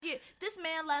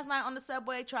man last night on the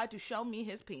subway tried to show me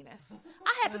his penis.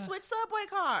 I had to switch subway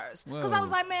cars because I was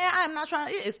like, man, I'm not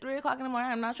trying. It's 3:00 in the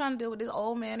morning. I'm not trying to deal with this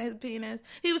old man and his penis.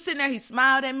 He was sitting there. He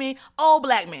smiled at me. Old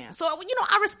black man. So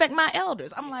I respect my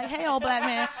elders. I'm like, hey, old black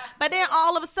man. But then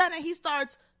all of a sudden he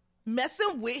starts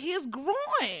messing with his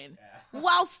groin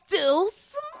while still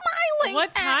smiling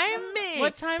What time? at me.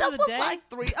 What time this of the was day? like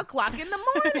 3:00 in the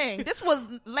morning. This was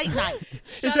late night.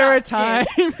 Is there a time?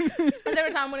 Is there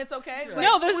a time when it's okay? It's like,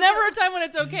 No, there's never a time when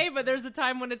it's okay, but there's a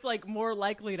time when it's like more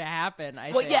likely to happen.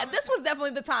 I think. yeah, this was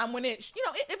definitely the time when it, if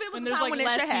it was when the there's time like when it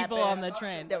less should people happen. on the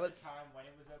train. There was a time when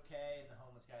it was okay, and the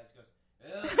homeless guy just goes,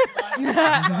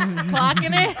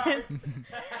 Clocking it.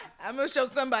 I'm gonna show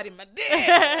somebody my dick.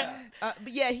 But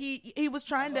yeah, he was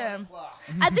trying to.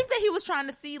 I think that he was trying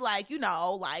to see, like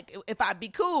if I'd be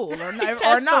cool or not.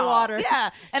 Test the water. Yeah,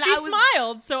 and She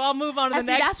smiled, so I'll move on to the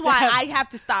next. That's step. why I have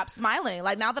to stop smiling.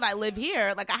 Like now that I live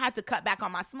here, like I had to cut back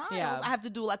on my smiles. Yeah. I have to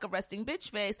do like a resting bitch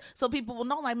face so people will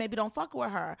know, like maybe don't fuck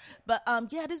with her. But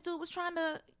this dude was trying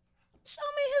to show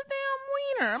me his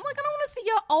damn wiener. I'm like, I don't want to see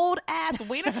your old ass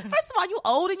wiener. First of all, you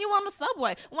old and you on the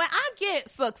subway. When I get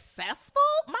successful,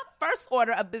 my first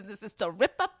order of business is to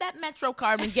rip up that Metro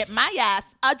card and get my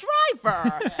ass a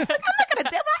driver. Like, I'm not gonna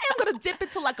dip. I am gonna dip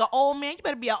into like an old man. You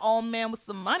better be an old man with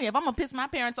some money. If I'm gonna piss my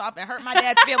parents off and hurt my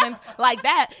dad's feelings like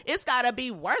that, it's gotta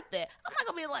be worth it. I'm not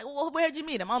gonna be like, well, where'd you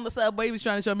meet him? On the subway. He was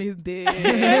trying to show me his dick.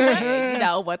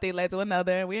 One thing led to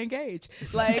another, and we engaged.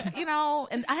 Like, and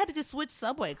I had to just switch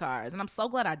subway cars. And I'm so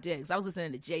glad I did, because I was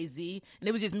listening to Jay-Z, and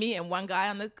it was just me and one guy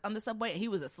on the subway, and he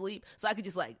was asleep, so I could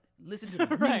just like listen to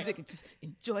the music and just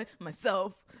enjoy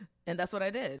myself, and that's what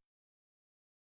I did.